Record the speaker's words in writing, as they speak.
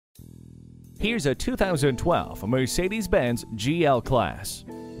Here's a 2012 Mercedes-Benz GL-Class.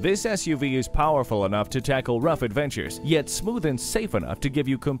 This SUV is powerful enough to tackle rough adventures, yet smooth and safe enough to give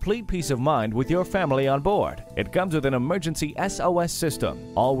you complete peace of mind with your family on board. It comes with an emergency SOS system,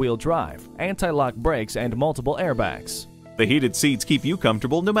 all-wheel drive, anti-lock brakes, and multiple airbags. The heated seats keep you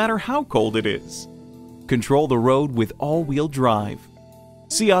comfortable no matter how cold it is. Control the road with all-wheel drive.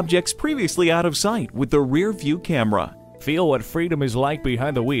 See objects previously out of sight with the rear-view camera. Feel what freedom is like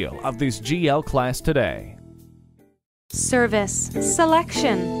behind the wheel of this GL-Class today. Service,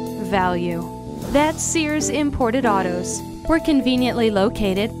 selection, value. That's Sears Imported Autos. We're conveniently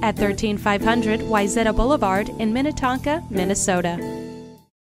located at 13500 Wayzata Boulevard in Minnetonka, Minnesota.